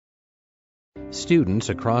Students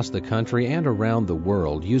across the country and around the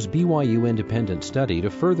world use BYU Independent Study to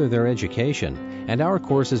further their education, and our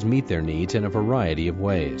courses meet their needs in a variety of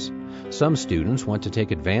ways. Some students want to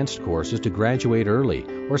take advanced courses to graduate early,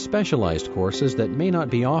 or specialized courses that may not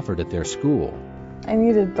be offered at their school. I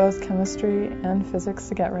needed both chemistry and physics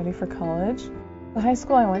to get ready for college. The high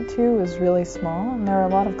school I went to was really small, and there were a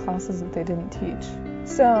lot of classes that they didn't teach.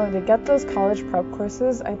 So to get those college prep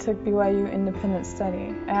courses, I took BYU Independent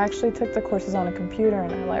Study. I actually took the courses on a computer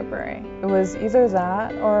in our library. It was either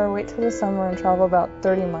that or wait till the summer and travel about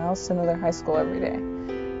 30 miles to another high school every day,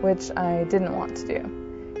 which I didn't want to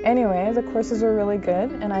do. Anyway, the courses were really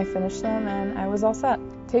good, and I finished them, and I was all set.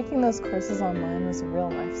 Taking those courses online was a real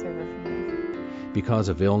lifesaver for me. Because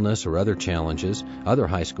of illness or other challenges, other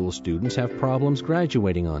high school students have problems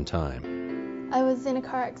graduating on time. I was in a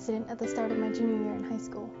car accident at the start of my junior year in high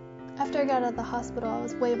school. After I got out of the hospital, I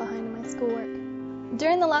was way behind in my schoolwork.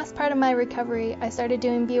 During the last part of my recovery, I started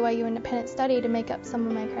doing BYU Independent Study to make up some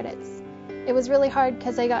of my credits. It was really hard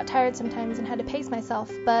because I got tired sometimes and had to pace myself,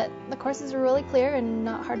 but the courses were really clear and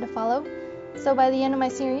not hard to follow, so by the end of my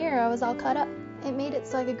senior year, I was all caught up. It made it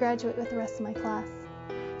so I could graduate with the rest of my class.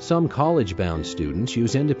 Some college-bound students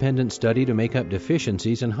use independent study to make up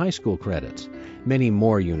deficiencies in high school credits. Many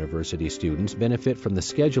more university students benefit from the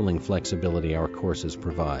scheduling flexibility our courses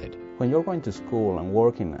provide. When you're going to school and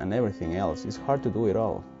working and everything else, it's hard to do it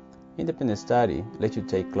all. Independent study lets you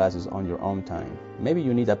take classes on your own time. Maybe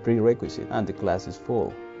you need a prerequisite and the class is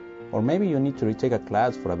full. Or maybe you need to retake a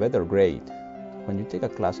class for a better grade. When you take a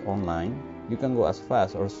class online, you can go as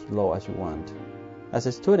fast or slow as you want. As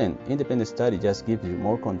a student, independent study just gives you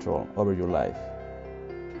more control over your life.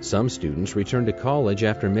 Some students return to college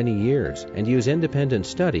after many years and use independent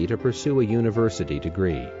study to pursue a university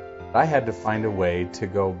degree. I had to find a way to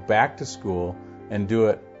go back to school and do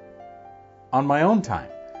it on my own time.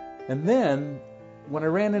 And then, when I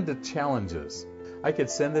ran into challenges, I could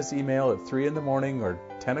send this email at 3 in the morning or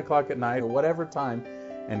 10 o'clock at night or whatever time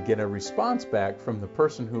and get a response back from the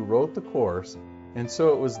person who wrote the course. And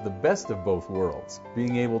so it was the best of both worlds,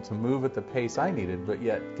 being able to move at the pace I needed, but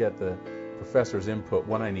yet get the professor's input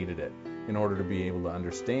when I needed it in order to be able to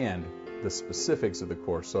understand the specifics of the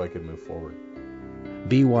course so I could move forward.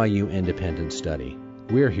 BYU Independent Study.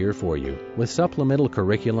 We're here for you with supplemental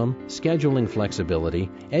curriculum, scheduling flexibility,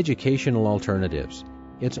 educational alternatives.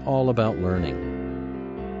 It's all about learning.